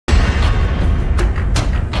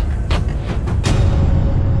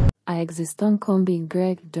A ekziston kombi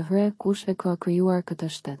grek, dëhre, kush e ka krijuar këtë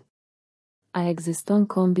shtet? A ekziston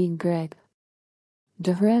kombi grek?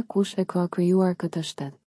 Dëhre, kush e ka krijuar këtë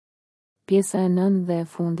shtet? Pjesa e 9 dhe e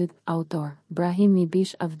fundit, autor, Brahim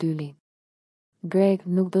Ibish Avdyli. Grek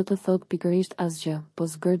nuk do të thot pikërisht asgjë, po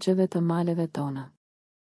zgërgjeve të maleve tona.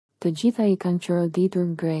 Të gjitha i kanë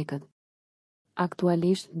qëroditur grekët.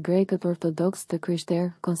 Aktualisht, grekët ortodoks të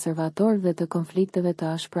krishterë, konservator dhe të konflikteve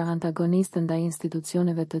të ashpra antagonistë ndaj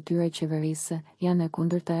institucioneve të tyre qeverisë, janë e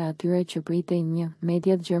kundërta e atyre që pritej një,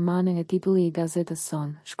 mediat gjermane e titulli i gazetës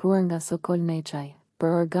Son, shkruar nga Sokol Neçaj,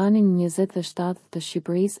 për organin 27 të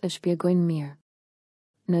Shqipërisë e shpjegojnë mirë.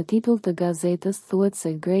 Në titull të gazetës thuhet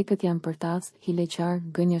se grekët janë përtas, hileqar,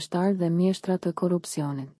 gënjeshtar dhe mjeshtra të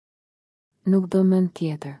korrupsionit. Nuk do mend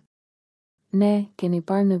tjetër. Ne keni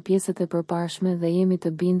parë në pjesët e përparshme dhe jemi të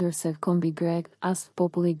bindur se kombi grek, as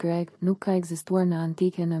populli grek, nuk ka ekzistuar në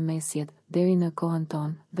antike në mesjet, deri në kohën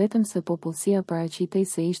tonë, vetëm se popullsia paraqitej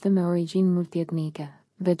se ishte me origjinë multietnike,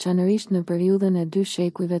 veçanërisht në periudhën e 2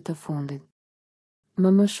 shekujve të fundit.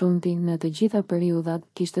 Më shumti, në të gjitha periudhat,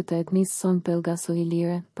 kishte të etnisë son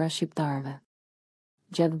pelgaso-ilire, pra shqiptarëve.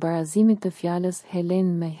 Gjatë barazimit të fjalës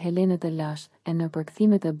Helen me Helenet e lashtë, e në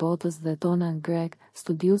përkthimet e botës dhe tona grek,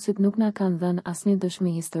 studiusit nuk na kanë dhënë asnjë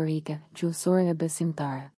dëshmi historike, gjuhësore e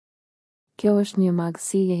besimtare. Kjo është një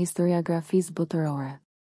magësi e historiografisë botërore.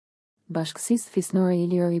 Bashkësisë fisnore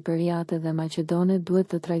iliro-iperiate dhe maqedone duhet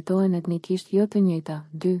të trajtohen etnikisht jo të njëjta,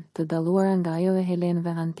 dy, të dalluara nga ajo e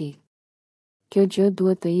Helenëve antik. Kjo gjë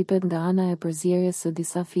duhet të jepet nga ana e përzierjes së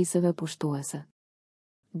disa fiseve pushtuese.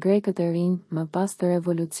 Grekët e rinj, më pas të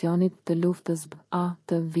revolucionit të luftës B.A.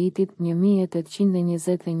 të vitit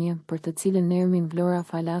 1821, për të cilën Nermin Vlora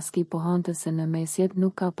Falaski pohonte se në mesjet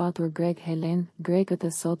nuk ka patur grek helen, grekët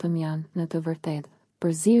e sotëm janë, në të vërtetë,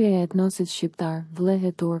 përzierja e etnosit shqiptar,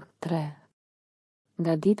 vlehe turk, 3.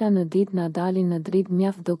 Nga dita në ditë na dalin në dritë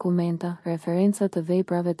mjaft dokumenta, referenca të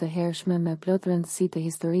veprave të hershme me plot rëndësi të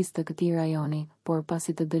historisë të këtij rajoni, por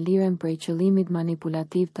pasi të dëliren prej qëllimit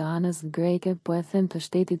manipulativ të anës greke, po e them të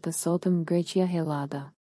shtetit të sotëm Greqia Hellada.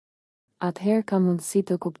 Atëherë ka mundësi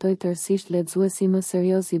të kuptoj tërësisht lexuesi më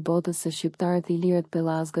serioz i botës se shqiptarët ilirët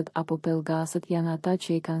pelazgët apo pelgasët janë ata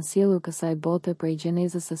që i kanë sjellur kësaj bote prej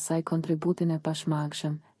gjenezës së saj kontributin e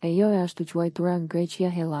pashmangshëm, e jo e ashtu quajtura Greqia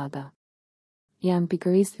Hellada. Janë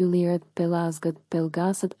pikërisht ylirët, pelazgët,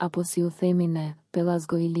 pelgasët apo si u themi ne,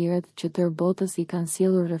 pelazgo-ilirët që tërë botës i kanë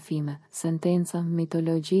sjellur rrëfime, sentenca,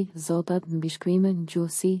 mitologji, zotat, mbishkrime,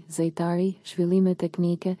 gjuhësi, zejtari, zhvillime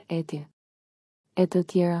teknike, etj. E të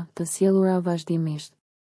tjera, të sjellura vazhdimisht.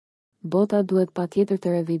 Bota duhet patjetër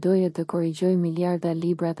të revidojë e të korrigjojë miliarda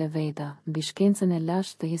librat e veta, mbi shkencën e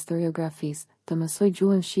lashtë të historiografisë, të mësoj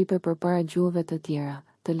gjuhën shqipe përpara gjuhëve të tjera,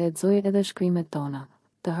 të lexojë edhe shkrimet tona,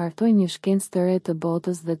 të hartoj një shkencë të re të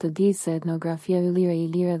botës dhe të di se etnografia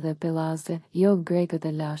ilire dhe pelazde, jo grekët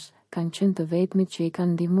e lashtë, kanë qenë të vetmit që i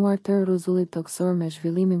kanë ndihmuar tërë rruzullit toksor me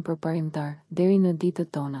zhvillimin përparimtar, deri në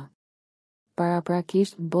ditët tona.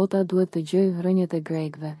 Paraprakisht, bota duhet të gjejë rrënjët e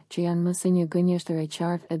grekëve, që janë më se një gënjeshtër e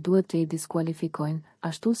qartë e duhet të i diskualifikojnë,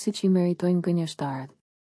 ashtu siç i meritojnë gënjeshtarët.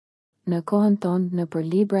 Në kohën tonë, në për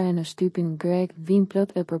libra e në shtypin grek, vijnë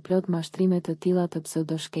plot e përplot mashtrime të tilla të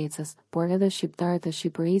pseudoshkecës, por edhe shqiptarët e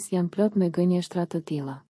Shqipërisë janë plot me gënjeshtra të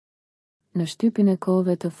tilla. Në shtypin e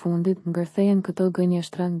kohëve të fundit, ngërthehen këto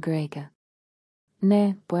gënjeshtra greke.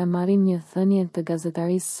 Ne, po e marrim një thënie të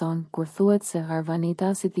gazetarisë Son, kur thuhet se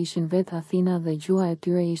arvanitasit ishin vetë Athina dhe gjuha e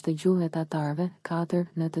tyre ishte gjuhë e tatarëve, 4,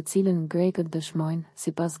 në të cilën grekët dëshmojnë,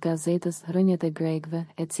 sipas gazetës, rrënjët e grekëve,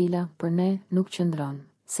 e cila, për ne, nuk qëndron,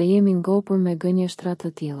 se jemi ngopur me gënjeshtra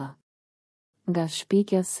të tilla. Nga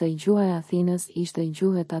shpikja se gjuha e Athinës ishte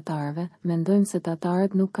gjuhë e tatarëve, mendojmë se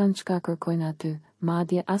tatarët nuk kanë çka kërkojnë aty,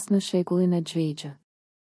 madje as në shekullin e Xhejxh.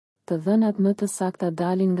 Të dhënat më të sakta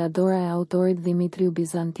dalin nga dora e autorit Dimitriu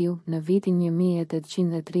Bizantiu në vitin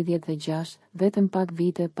 1836, vetëm pak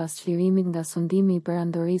vite pas çlirimit nga sundimi i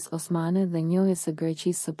perandorisë osmane dhe njohjes së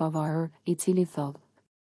Greqisë së pavarur, i cili thotë: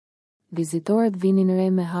 vizitorët vinin re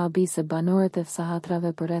me habi se banorët e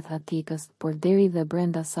fsahatrave përreth Atikës, por deri dhe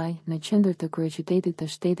brenda saj, në qendër të kryeqytetit të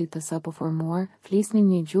shtetit të sapo formuar, flisnin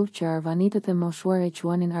një gjuhë që arvanitët e moshuar e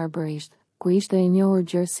quanin arbërisht, ku ishte e njohur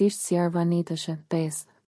gjërësisht si arvanitëshe, 5.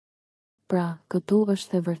 Pra, këtu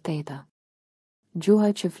është e vërteta.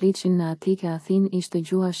 Gjuha që fliqin në Atike Athinë ishte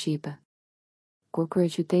gjuha shqipe. Kur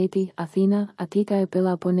kryeqyteti, Athina, Atika e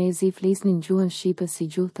Peloponezi flisnin gjuhën shqipe si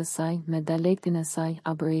gjuhë të saj, me dialektin e saj,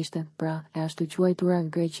 arbërishte, pra, e ashtu quajtura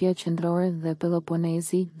Greqia qendrore dhe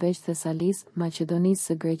Peloponezi, veç Thesalis, Maqedonisë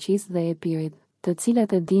së Greqisë dhe Epirit, të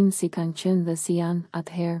cilat e dim si kanë qenë dhe si janë,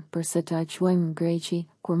 atëherë, përse ta quajmë greqi,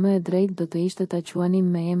 kur më e drejtë do të ishte ta quanim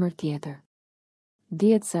me emër tjetër.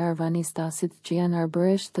 Dihet se arvanistasit që janë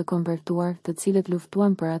arbëresh të konvertuar, të cilët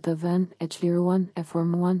luftuan për atë vend, e çliruan, e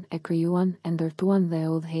formuan, e krijuan, e ndërtuan dhe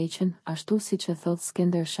e udhëheqën, ashtu siç e thot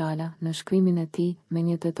Skender Shala në shkrimin e tij me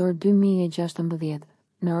 1 tetor 2016,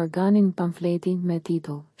 në organin pamfleti me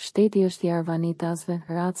titull Shteti është i arvanitasve,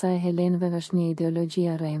 raca e helenëve është një ideologji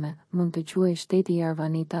e rreme, mund të quhej shteti i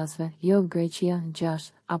arvanitasve, jo Greqia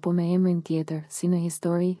 6, apo me emrin tjetër, si në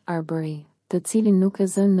histori, arbëri, të cilin nuk e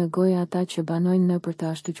zënë në gojë ata që banojnë në për të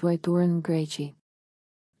ashtu quajturën greqi.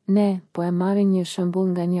 Ne, po e marrim një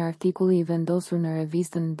shembull nga një artikulli i vendosur në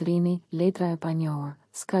revistën Drini, letra e panjohur,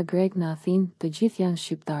 s'ka grek në Athinë, të gjithë janë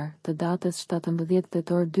shqiptar, të datës 17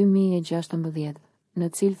 tetor 2016, në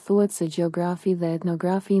cilë thuhet se gjeografi dhe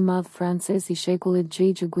etnografi i madh francez i shekullit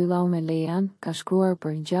Gjegjë Guillaume Lejan ka shkruar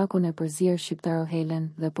për gjakun e përzier shqiptaro-helen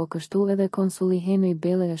dhe po kështu edhe konsuli Henry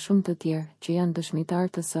Belle e shumë të tjerë që janë dëshmitar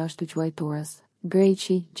të së ashtu quajturës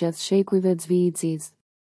greqi gjatë shekujve Zvijiciz.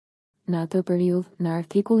 Në atë periudhë, në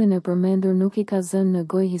artikullin e përmendur nuk i ka zënë në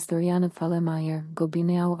gojë historianët Faleminderit,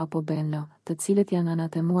 Gobineau apo Benlo, të cilët janë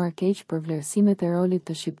anatemuar keq për vlerësimet e rolit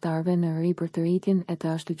të shqiptarëve në ripërtëritjen e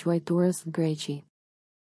të ashtu quajturës greqi.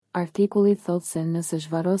 Artikulli thot se nëse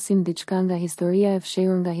zhvarrosim diçka nga historia e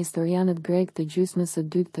fshehur nga historianët grek të gjysmës së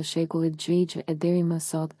dytë të shekullit Gjegjë e deri më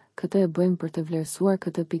sot, këtë e bëjmë për të vlerësuar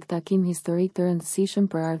këtë piktakim historik të rëndësishëm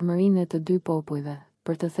për ardhmërinë e të dy popujve,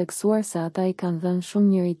 për të theksuar se ata i kanë dhënë shumë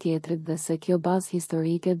njëri tjetrit dhe se kjo bazë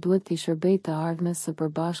historike duhet t'i shërbejë të ardhmes së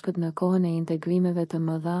përbashkët në kohën e integrimeve të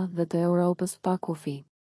mëdha dhe të Europës pa kufi.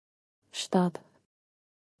 7.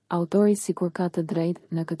 Autori sikur ka të drejtë,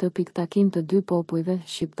 në këtë piktakim të dy popujve,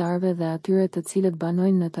 shqiptarëve dhe atyre të cilët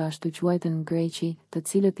banojnë në të ashtu quajtën greqi, të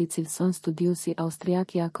cilët i cilëson studiusi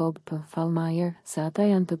austriak Jakob P. Fallmajer, se ata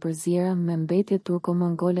janë të përziera me mbetje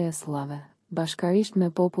turko-mongole e slave, bashkarisht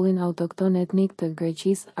me popullin autokton etnik të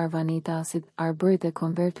Greqisë, arvanitasit, arbërit e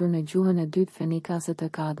konvertur në gjuhën e dytë fenikase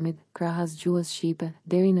të Kadmit, krahas gjuhës shqipe,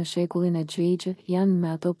 deri në shekullin e Gjegjë, janë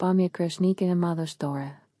me ato pamje kreshnike e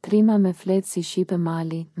madhështore. Trima me fletë si shqipe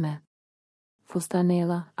mali, me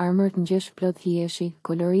fustanella, armërt ngjesh plot hieshi,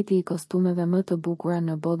 koloriti i kostumeve më të bukura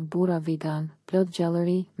në botë burra vegan, plot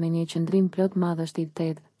gjallëri, me një qëndrim plot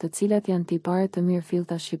madhështitet, të cilat janë tipare të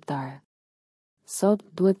mirëfillta shqiptare. Sot,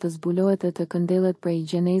 duhet të zbulohet e të këndellet prej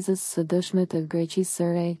gjenezës së dëshme të Greqisë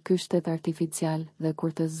së re, ky shtet artificial, dhe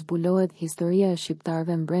kur të zbulohet historia e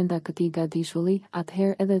shqiptarëve brenda këtij gadishulli,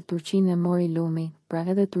 atëherë edhe Turqinë e mori lumi, pra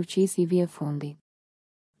edhe Turqisë i vije fundi.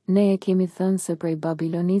 Ne e kemi thënë se prej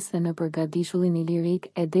Babilonisë dhe në përgadishullin ilirik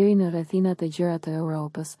e deri në rrethinat e gjëra të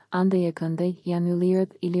Europës, andej e këndej janë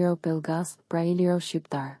yllirët iliro-pelgas, pra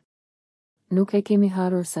iliro-shqiptar. Nuk e kemi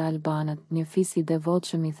harur se albanët, një fis i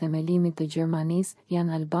devotshëm i themelimit të Gjermanisë,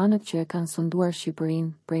 janë albanët që e kanë sunduar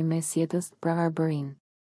Shqipërinë, prej mesjetës, pra arbërinë.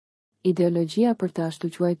 Ideologjia për të ashtu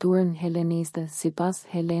quajturën heleniste, sipas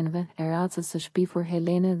helenëve, e racës së shpifur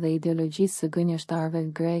helene dhe ideologjisë së gënjeshtarëve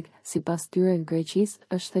grek, sipas tyre Greqisë,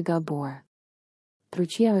 është e gabuar.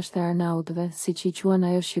 Turqia është e arnautëve, siç i quan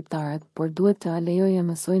ajo shqiptarët, por duhet të alejojë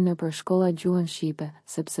mësojnë nëpër shkolla gjuhën shqipe,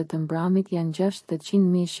 sepse të mbramit janë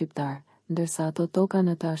 600.000 shqiptar, ndërsa ato toka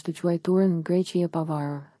në të ashtu quajturën Greqi e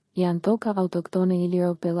pavarur janë toka autoktone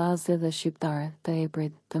iliro-pellase dhe shqiptare, të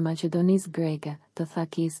Eprit, të Maqedonisë greke, të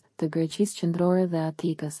Thakisë, të Greqisë qendrore dhe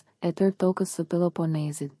Atikës, e tërë tokës së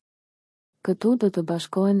Peloponezit. Këtu do të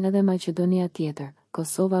bashkohen edhe Maqedonia tjetër,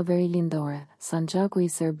 Kosova verilindore, Sanxhaku i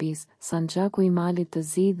Serbisë, Sanxhaku i Malit të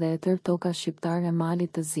Zi dhe e tërë toka shqiptare e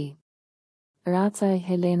Malit të Zi. Raca e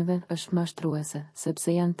helenëve është mashtruese,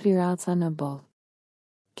 sepse janë 3 raca në botë.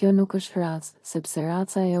 Kjo nuk është racë, sepse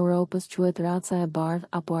raca e Europës quhet raca e bardhë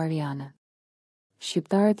apo ariane.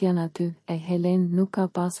 Shqiptarët janë aty, e Helen nuk ka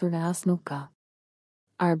pasur e as nuk ka.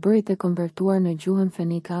 Arbërit e konvertuar në gjuhën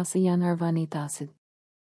fenikase janë arvanitasit.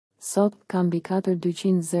 Sot, ka mbi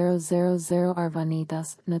 400.000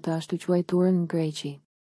 arvanitas në të ashtu quajturën greqi.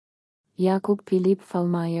 Jakub Filip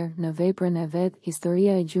Fallmajer, në veprën e vet,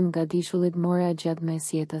 Historia e gjysmëgadishullit Morea gjatë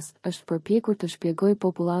mesjetës, është përpjekur të shpjegojë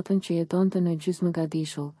popullatën që jetonte në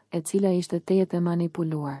gjysmëgadishull, e cila ishte tejet e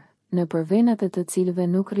manipuluar, në përvenat e të cilëve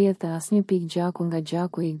nuk rrjedhte asnjë pikë gjaku nga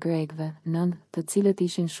gjaku i grekëve, të cilët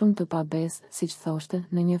ishin shumë të pabesë, siç thoshte,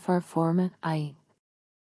 në një farë forme, ai.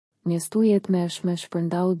 Një stuje e tmerrshme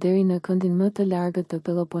shpërndau deri në këndin më të largët të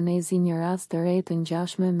Peloponezi një rast të re të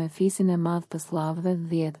ngjashme me fisin e madh të slavëve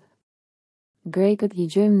 10. Grekët i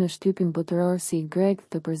gjejmë në shtypin botëror si grek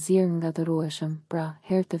të përzier nga të rueshëm, pra,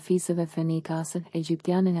 herë të fisëve fenikase,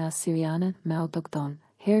 egjiptiane e asiriane me autokton,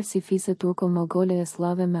 herë si fise turko-mogole e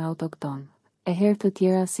slave me autokton. E herë të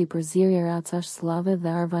tjera si përzierje racash slave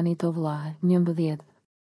dhe arvanitovllahe. 11.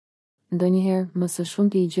 Ndonjëherë më së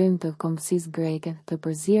shumti i gjejmë të kombësisë greke të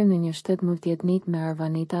përzierë në një shtet multietnik me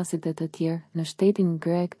arvanitasit e të tjerë në shtetin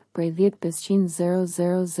grek prej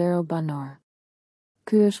 10.500 banor.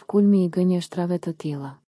 Ky është kulmi i gënjeshtrave të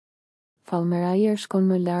tilla. Faleminderit shkon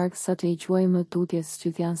më larg sa të i quajë më tutjes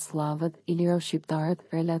që janë slavët, iliro-shqiptarët,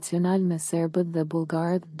 relacional me serbët dhe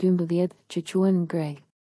bullgarët 12 që quhen grek.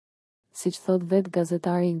 Siç thot vetë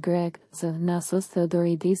gazetari grek, Nasos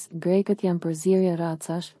Theodoridis, grekët janë përzierje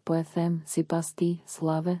racash, po e them, sipas tij,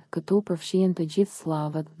 slave, këtu përfshihen të gjithë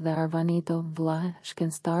slavët dhe arvanito, vllahe,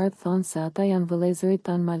 shkencëtarët thonë se ata janë vëllezërit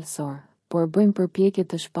tanë malsor, por bëjmë përpjekje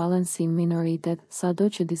të shpallen si minoritet,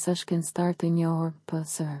 sado që disa shkencëtar të njohur,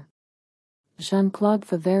 p.s. Jean-Claude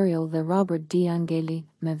Faverial dhe Robert D. Angeli,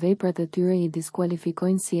 me veprat e tyre i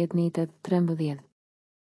diskualifikojnë si etnitet 13.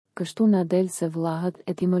 Kështu na del se vllahët,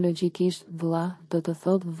 etimologjikisht vlla, do të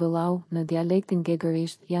thotë vëllau, në dialektin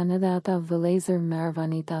gegërisht janë edhe ata vëllezër me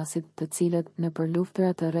arvanitasit, të cilët nëpër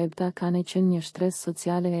luftëra të rrepta kanë qenë një shtresë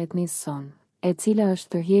sociale e etnisë son, e cila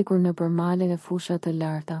është tërhekur nëpër male e fusha të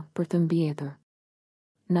larta për të mbjetur.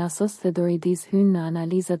 Nasos Theodoridis hyn në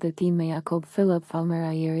analizat e tij me Jakob Philip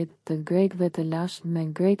Faleminderit të grekëve të lashtë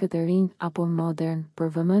me grekët e rinj apo modern për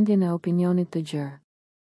vëmendjen e opinionit të gjerë.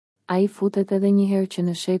 Ai futet edhe njëherë që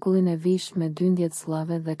në shekullin e vish me dyndjet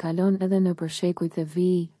slave dhe kalon edhe në përshekujt e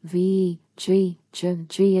vi,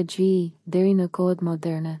 deri në kohët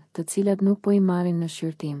moderne, të cilat nuk po i marrin në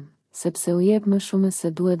shqyrtim, sepse u jep më shumë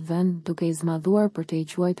se duhet vend duke i zmadhuar për të i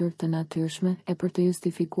quajtur të natyrshme e për të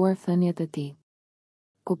justifikuar thënjet e tij.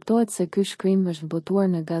 Kuptohet se ky shkrim është botuar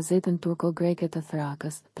në gazetën turko-greke të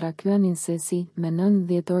Thrakës, Trakyan Insesi, me 9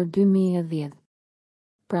 dhjetor 2010.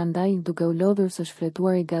 Prandaj, duke u lodhur së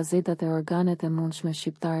shfletuar i gazetat e organet e mundshme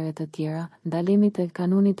shqiptare të tjera, ndalimit e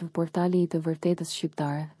kanunit të portali i të vërtetës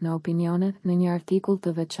shqiptare, në opinione, në një artikull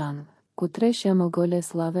të veçantë, ku treshja mogole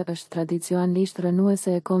slave është tradicionalisht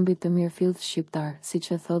rënuese e kombit të mirëfillt shqiptar,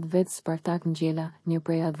 siç e thot vetë Spartak Ngjela, një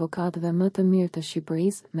prej advokatëve më të mirë të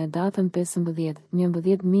Shqipërisë, me datën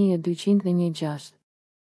 15/11/216.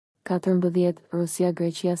 14. Rusia,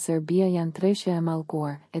 Greqia, Serbia janë treshja e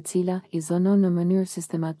mallkuar, e cila i zonon në mënyrë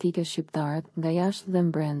sistematike shqiptarët nga jashtë dhe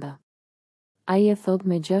brenda. Ai e thot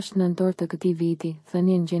me 6 nëntor të këtij viti,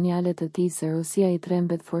 thënien gjeniale të tij se Rusia i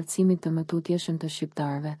trembet forcimit të mëtutjeshëm të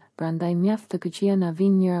shqiptarëve, prandaj mjaft të këqija na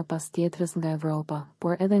vinë njëra pas tjetrës nga Evropa,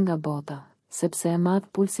 por edhe nga bota, sepse e madh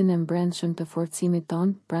pulsin e brendshëm të forcimit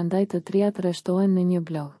ton, prandaj të trijat rreshtohen në një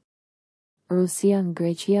blok. Rusia,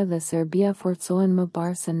 Greqia dhe Serbia forcohen më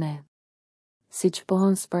parë se ne. Siç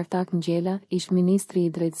pohon Spartak Ngjela, ish ministri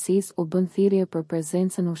i drejtësisë u bën thirrje për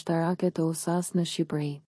prezencën ushtarake të USA-s në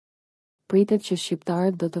Shqipëri. Pritet që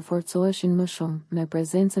shqiptarët do të forcoheshin më shumë me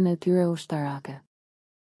prezencën e tyre ushtarake.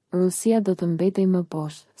 Rusia do të mbetej më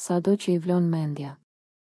poshtë, sado që i vlon mendja.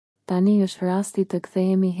 Tani është rasti të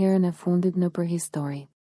kthehemi herën e fundit në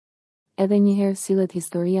përhistori. Edhe njëherë sillet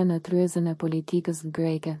historia në tryezën e politikës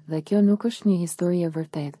greke, dhe kjo nuk është një histori e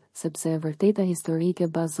vërtetë, sepse e vërteta historike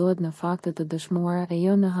bazohet në fakte të dëshmuara e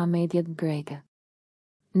jo në hamendjet greke.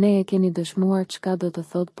 Ne e keni dëshmuar çka do të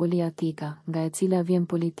thot poliatika, nga e cila vjen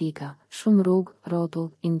politika, shumë rrugë,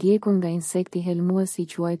 rrotull, i ndjekur nga insekti helmues i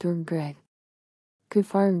quajtur grek. Ky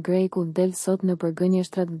far greku del sot në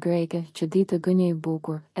përgënjeshtrat greke që di të gënjej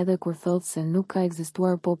bukur, edhe kur thot se nuk ka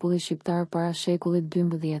ekzistuar populli shqiptar para shekullit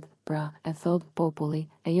 12, pra, e thot populli,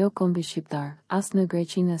 e jo kombi shqiptar, as në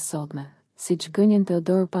Greqinë e sotme. Siç gënjen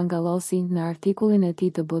Teodor Pangallosi në artikullin e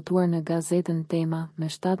tij të botuar në gazetën Tema me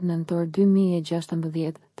 7 nëntor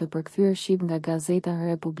 2016 të përkthyer shqip nga gazeta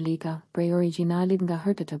Republika, prej originalit nga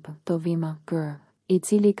HTTP, Tovima, Kr, i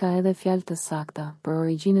cili ka edhe fjalë të sakta për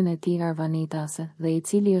origjinën e tij arvanitase dhe i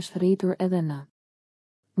cili është rritur edhe në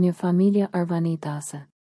një familje arvanitase.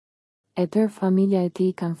 E tërë familja e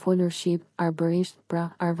tij kanë folur shqip, arbërisht, pra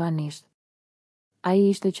arvanisht.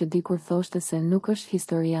 Ai ishte që dikur thoshte se nuk është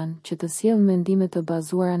historian që të sjell mendime të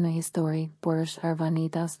bazuara në histori, por është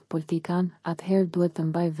arvanitas, politikan, atëherë duhet të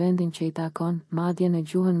mbaj vendin që i takon, madje në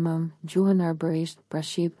gjuhën mëm, gjuhën arbërisht, pra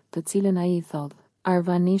shqip, të cilën ai i thot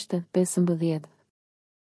arvanishte 15.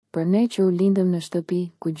 Për ne që u lindëm në shtëpi,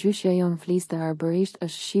 ku gjyshja jon fliste arbërisht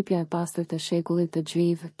është shqipja e pastër të shekullit të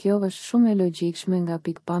xhiv, kjo është shumë e logjikshme nga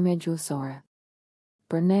pikpamja gjuhësore.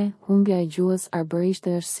 Për ne, humbja e gjuhës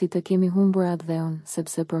arbërishte është si të kemi humbur atë dheun,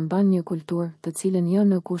 sepse përmban një kulturë, të cilën jo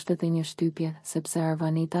në kushtet e një shtypje, sepse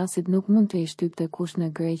arvanitasit nuk mund të i shtypte kush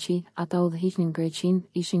në Greqi, ata udhëhiqnin Greqinë,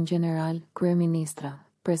 ishin general, kryeministra.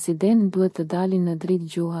 President duhet të dalin në dritë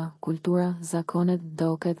gjuha, kultura, zakonet,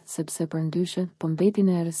 doket, sepse përndyshe, mbeti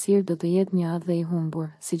në errësirë do të jetë një atë dhe i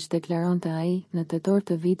humbur, siç deklaronte ai në tetor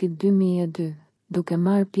të vitit 2002, duke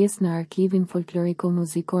marrë pjesë në arkivin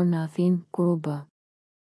folkloriko-muzikor në Athinë, kur u bë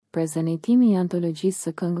prezentimi i antologjisë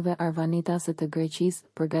së këngëve arvanitase të Greqisë,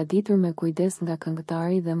 përgatitur me kujdes nga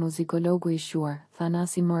këngëtari dhe muzikologu i shuar,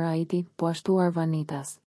 Thanasi Moraiti, po ashtu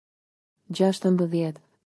arvanitas. 16.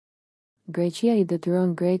 Greqia i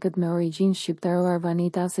detyron grekët me origjinë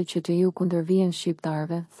shqiptaro-arvanitase që të ju kundërvihen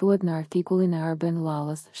shqiptarëve, thuhet në artikullin e Arben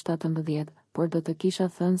Lallës, 17, por do të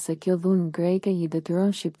kisha thënë se kjo dhunë greke i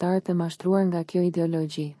detyron shqiptarët e mashtruar nga kjo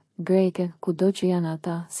ideologji greke, kudo që janë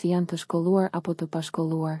ata, si janë të shkolluar apo të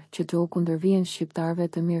pashkolluar, që të u kundërvihen shqiptarëve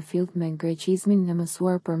të mirëfillt me greqizmin e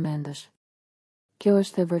mësuar përmendësh. Kjo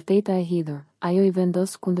është e vërteta e hidhur, ajo i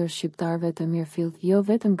vendos kundër shqiptarëve të mirëfillt jo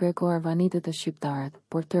vetëm greko-arvanitët e shqiptarët,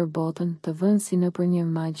 por tërë botën, të vënë si nëpër një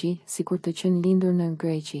magji, sikur të qenë lindur në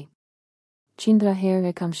Greqi. Qindra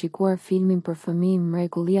herë e kam shikuar filmin për fëmijë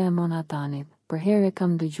Mrekullia e Monatanit, për herë e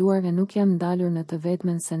kam dëgjuar e nuk jam ndalur në të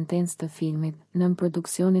vetmen sentencë të filmit, nën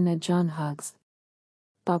produksionin e John Hughes.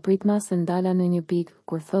 Papritma se ndala në një pikë,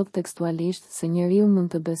 kur thot tekstualisht se njeriu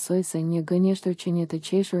mund të besoj se një gënjeshtër që një të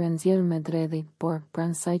qeshur e nxjerr me dredhi, por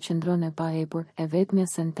pranë saj qëndron e pahepur, e vetmja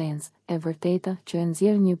sentencë, e vërteta që e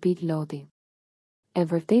nxjerr një pikë loti. E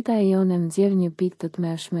vërteta e jonë e nxjerr një pikë të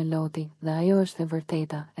tmerrshme loti, dhe ajo është e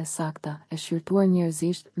vërteta, e sakta, e shqyrtuar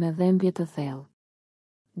njerëzisht me dhembje të thellë.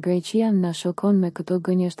 Greqia na shokon me këto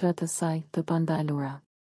gënjeshtra të saj, të pandalura.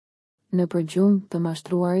 Në përgjumë të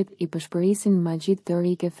mashtruarit i pëshpërisin magjit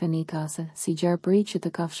teorike fenikase, si gjarpëri që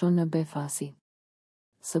të kafshon në befasi.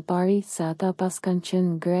 Së pari, se ata pas kanë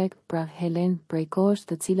qenë grek, pra helen, prej kohësh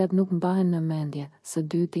të cilat nuk mbahen në mendje. Së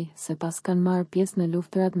dyti, se pas kanë marrë pjesë në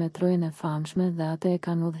luftërat me Trojën e famshme dhe atë e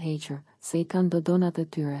kanë udhëhequr, se i kanë dodonat e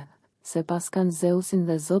tyre. Se pas kanë Zeusin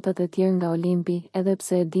dhe zotat e tjerë nga Olimpi, edhe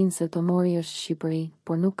pse e din se Tomori është Shqipëri,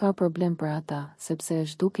 por nuk ka problem për ata, sepse e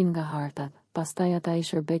zhdukin nga hartat. Pastaj ata i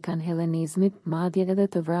shërbekan helenizmit, madje edhe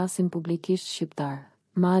të vrasin publikisht shqiptar,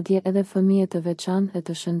 madje edhe fëmijë të veçantë e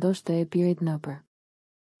të shëndosh të epirit nëpër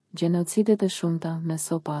gjenocidet e shumta me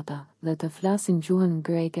sopata, dhe të flasin gjuhën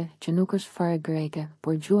greke, që nuk është fare greke,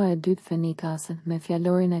 por gjuha e dytë fenikase, me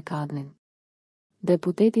fjalorin e Kadnin.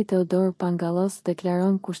 Deputeti Teodor Pangallos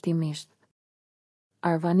deklaron kushtimisht: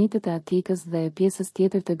 arvanitët e Atikës dhe e pjesës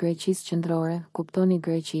tjetër të Greqisë qendrore, kuptoni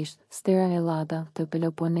greqisht, Stera Ellada, të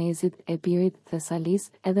Peloponezit, Epirit,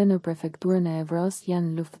 Thesalisë, edhe në prefekturën e Evros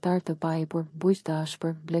janë luftëtar të pahipur, bujq të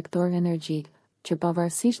ashpër, blegtor energjik, që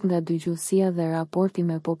pavarësisht nga dygjuesia dhe raporti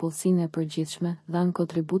me popullsinë e përgjithshme, dhanë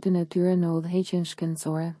kontributin e tyre në udhëheqjen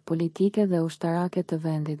shkencore, politike dhe ushtarake të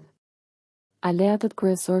vendit. Aleatët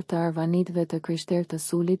kryesor të arvanitëve të krishterë të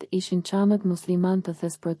Sulit ishin çamët musliman të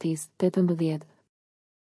Thesprotis, 18.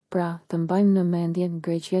 Pra, të mbajmë në mendje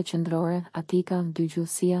Greqia qendrore, Atika,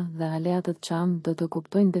 dygjuesia dhe aleatët çam do të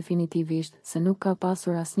kuptojnë definitivisht se nuk ka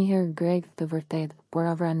pasur asnjëherë grek të vërtetë, por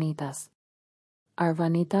avranitas.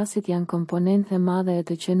 Arvanitasit janë komponentë e madhe e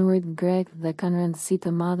të qenurit grek dhe kanë rëndësi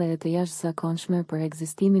të madhe e të jashtëzakonshme për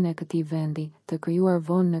ekzistimin e këtij vendi, të krijuar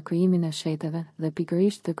vonë në krijimin e sheteve dhe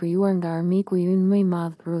pikërisht të krijuar nga armiku i ynë më i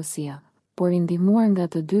madh, Rusia, por i ndihmuar nga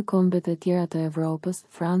të dy kombet e tjera të Evropës,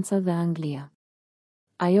 Franca dhe Anglia.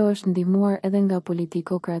 Ajo është ndihmuar edhe nga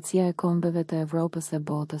politikokracia e kombeve të Evropës e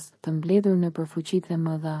botës, të mbledhur në përfuqitë e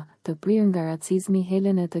mëdha, të prirë nga racizmi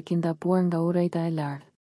helen e të kindapuar nga urrejta e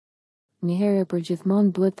lartë. Njëherë e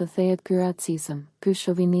përgjithmonë duhet të thehet ky racizëm, ky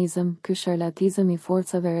shovinizëm, ky sharlatizëm i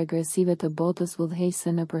forcave regresive të botës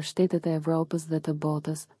udhëheqëse nëpër shtetet e Evropës dhe të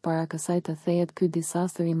botës, para kësaj të thehet ky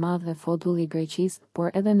disastër i madh dhe fotull i Greqisë,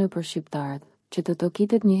 por edhe nëpër shqiptarët, që të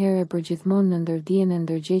tokitet njëherë e përgjithmonë në ndërdijen e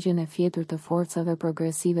ndërgjegjen e fjetur të forcave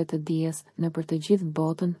progresive të dijes, nëpër të gjithë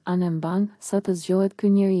botën, anë mban, sa të zgjohet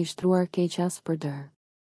ky njeri i shtruar keqas për dër.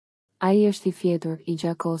 Ai është i fjetur, i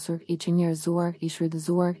gjakosur, i çnjerëzuar, i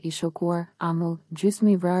shfrytëzuar, i shokuar, amull,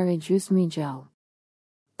 gjysmë i vrarë e gjysmë i gjallë.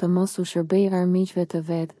 Të mos u shërbej armiqve të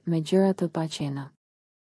vet me gjëra të paqena.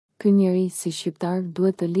 Ky njeri, si shqiptar,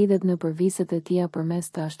 duhet të lidhet në përviset e tija përmes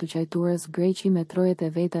të ashtuqajturës Greqi me trojet e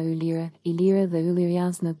veta Ilire dhe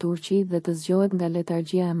Illirians në Turqi dhe të zgjohet nga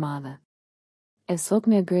letargjia e madhe. E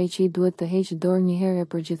sotmja Greqi duhet të heqë dorë njëherë e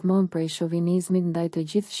përgjithmonë prej shovinizmit ndaj të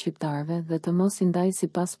gjithë shqiptarëve dhe të mos i ndaj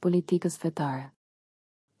sipas politikës fetare.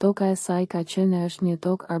 Toka e saj ka qenë e është një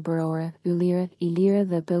tokë arbërore, yllire, ilire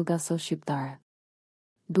dhe pelgaso-shqiptare.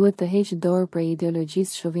 Duhet të heqë dorë prej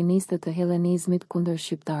ideologjisë shoviniste të helenizmit kundër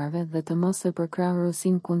shqiptarëve dhe të mos e përkrahë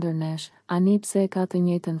Rusin kundër nesh, ani pse e ka të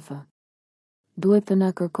njëjtën fë. Duhet të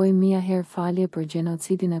na kërkojmë 1000 herë falje për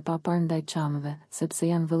gjenocidin e papar ndaj çamëve, sepse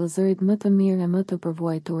janë vëllëzërit më të mirë e më të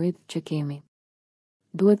përvuajturit që kemi.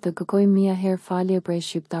 Duhet të kërkojmë 1000 herë falje prej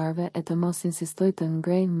shqiptarëve e të mos insistoj të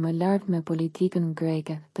ngrejmë më lart me politikën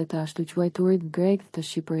greke të ashtu quajturit grek të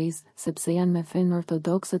Shqipërisë, sepse janë me fenë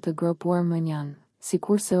ortodokse të gropuar më njanë,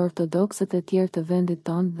 sikurse ortodoksët e tjerë të vendit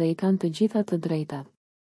tonë dhe i kanë të gjitha të drejtat.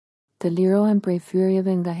 Të lirohen prej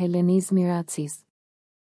fyrjeve nga helenizmi i racisë.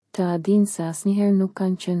 Të adin se asnjëherë nuk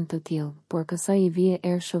kanë qenë të tillë, por kësaj i vije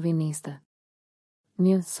erë shoviniste.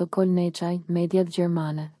 Një sokol neçaj, mediat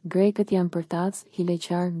gjermane, grekët janë përtac,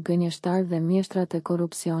 hileqar, gënjeshtar dhe mjeshtrat e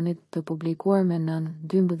korrupsionit, të publikuar me nën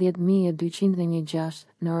 12.206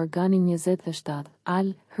 në organin 27,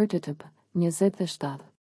 al, hërtëtëp, 27.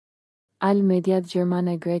 Al mediat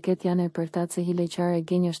gjermane greket janë e përtace hileqare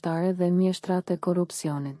gënjeshtare dhe mjeshtrat e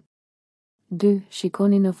korrupsionit. 2.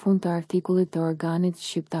 Shikoni në fund të artikullit të organit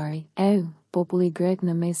shqiptari, populli grek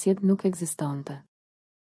në mesjet nuk ekzistonte.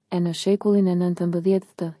 E në shekullin e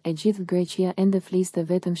 19 e gjithë Greqia ende fliste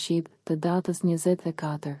vetëm shqip të datës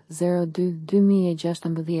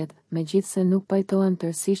 24/02/2016, megjithse nuk pajtohen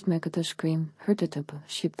tërësisht me këtë shkrim, hërtëtëp,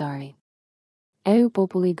 shqiptari.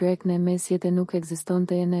 Populli grek në mesjet e nuk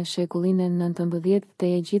ekzistonte e në shekullin e 19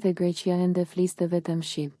 e gjithë Greqia ende fliste vetëm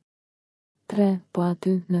shqip. 3. Po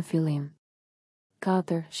aty në fillim.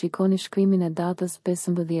 4. Shikoni shkrimin e datës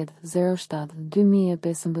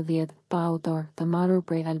 15/07/2015, pa autor, të marrur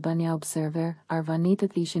prej Albania Observer.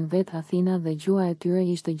 Arvanitët ishin vetë Athina dhe gjuha e tyre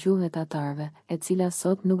ishte gjuhë e tatarëve, e cila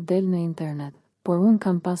sot nuk del në internet. Por unë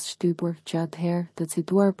kam pas shtypur që atëherë të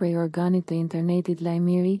cituar prej organit të internetit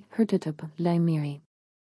lajmiri, hërtëtëp, lajmiri.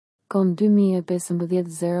 Kom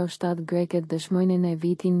 2015-07 greket dëshmojnë në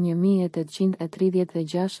vitin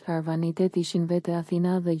 1836 arvanitet ishin vete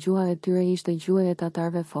Athina dhe gjuha e tyre ishte gjuha e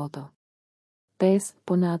tatarve foto. 5.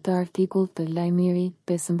 Po në atë artikull të lajmiri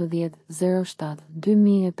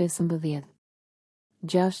 15/07/2015.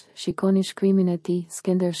 6. Shikoni shkrimin e tij,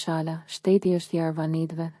 Skender Shala, shteti është i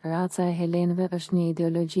arvanitëve, raca e helenëve është një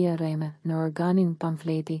ideologji e rreme, në organin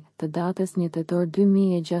pamfleti, të datës 1 tetor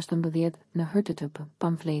 2016, në hërtëtëp,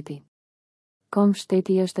 pamfleti. Kom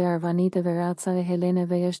shteti është e arvanitëve, raca e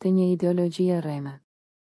helenëve është një ideologji e rreme.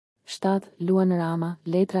 7. Luan Rama,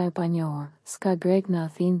 letra e panjohur, s'ka grek në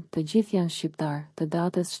Athinë, të gjithë janë shqiptar, të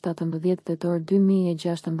datës 17 tetor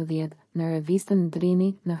 2016, në revistën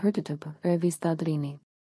Drini, në hërtëtëp, revista Drini.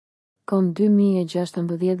 Kom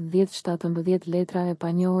 2016-10-17 letra e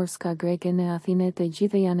panjohur, s'ka greke në Athinë, të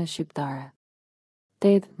gjithë janë shqiptare.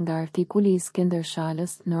 8. Nga artikuli i Skender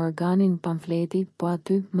Shalës, në organin pamfleti, po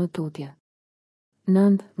aty, më tutje.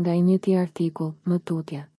 9. Nga i njëjti artikull, më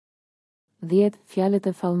tutje. 10. Fjalët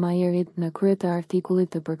e Fallmajerit në krye të artikullit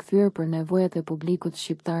të përkthyer për nevojat e publikut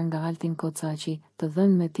shqiptar nga Altin Kocaqi, të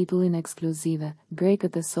dhënë me titullin ekskluzive,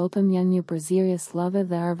 Grekët e sotëm janë një përzierje slave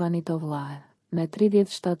dhe arvanitovllahe. Me 30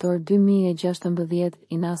 shtator 2016,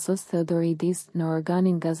 Inasos Theodoridis, në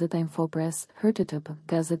organin Gazeta Infopress, hërtëtëp,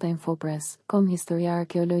 Gazeta Infopress, kom historia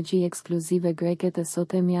arkeologji ekskluzive greket e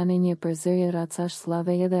sotëm janë një përzierje racash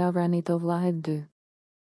slave edhe arvanitovllahe 2.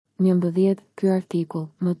 11. Ky artikull,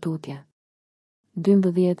 më tutje.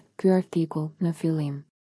 12. Ky artikull, në fillim.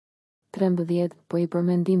 13. Po i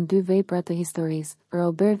përmendim 2 vepra të historisë,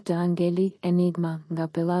 Robert de Angeli, Enigma, nga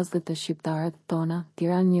pellazgët e shqiptarët, Tona,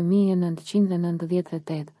 Tiranë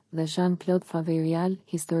 1998, dhe Jean-Claude Faverial,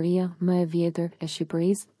 Historia më e vjetër e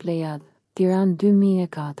Shqipërisë, Plejad, Tiranë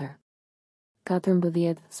 2004.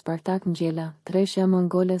 14. Spartak Ngjela, Treshja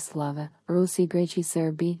Mongole Slave, Rusi Greqi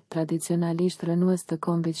Serbi, tradicionalisht rënues të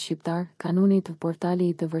kombit shqiptar, kanuni të portali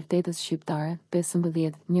i të vërtetës shqiptare,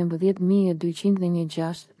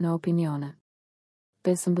 15.11206 në opinione.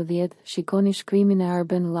 15. Shikoni shkrimin e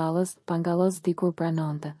Arben Lallës, Pangallos dikur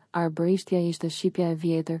pranonte, Arbërishtja ishte shqipja e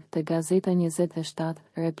vjetër, të Gazeta 27,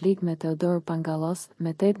 replik me Teodor Pangallos,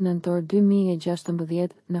 me 8 nëntor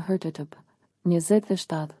 2016, në hërtëtëp.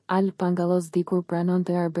 27. Al Pangallos dikur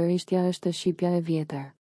pranonte Arbërishtja është shqipja e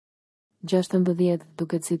vjetër. 16.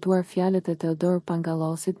 Duke cituar fjalët e Teodor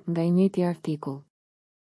Pangallosit nga i njëjti artikull.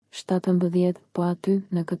 17. Po aty,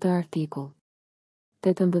 në këtë artikull.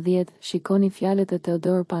 18. Shikoni fjalët e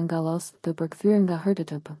Teodor Pangallos, të përkthyer nga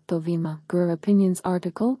hërtëtëp, Tovima, Grr Opinions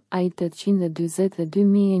Article, AI 840 dhe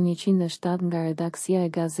 2107 nga redaksia e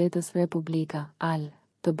Gazetës Republika, Al.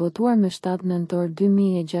 Të botuar me 7 nëntor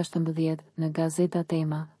 2016 në Gazeta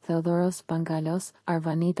Tema, Theodoros Pangalos,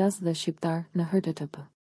 Arvanitas dhe Shqiptar, në hërtëtëp.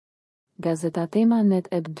 Gazeta Tema net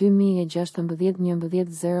eb 2016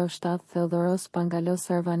 1107 Theodoros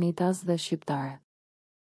Pangalos, Arvanitas dhe Shqiptare.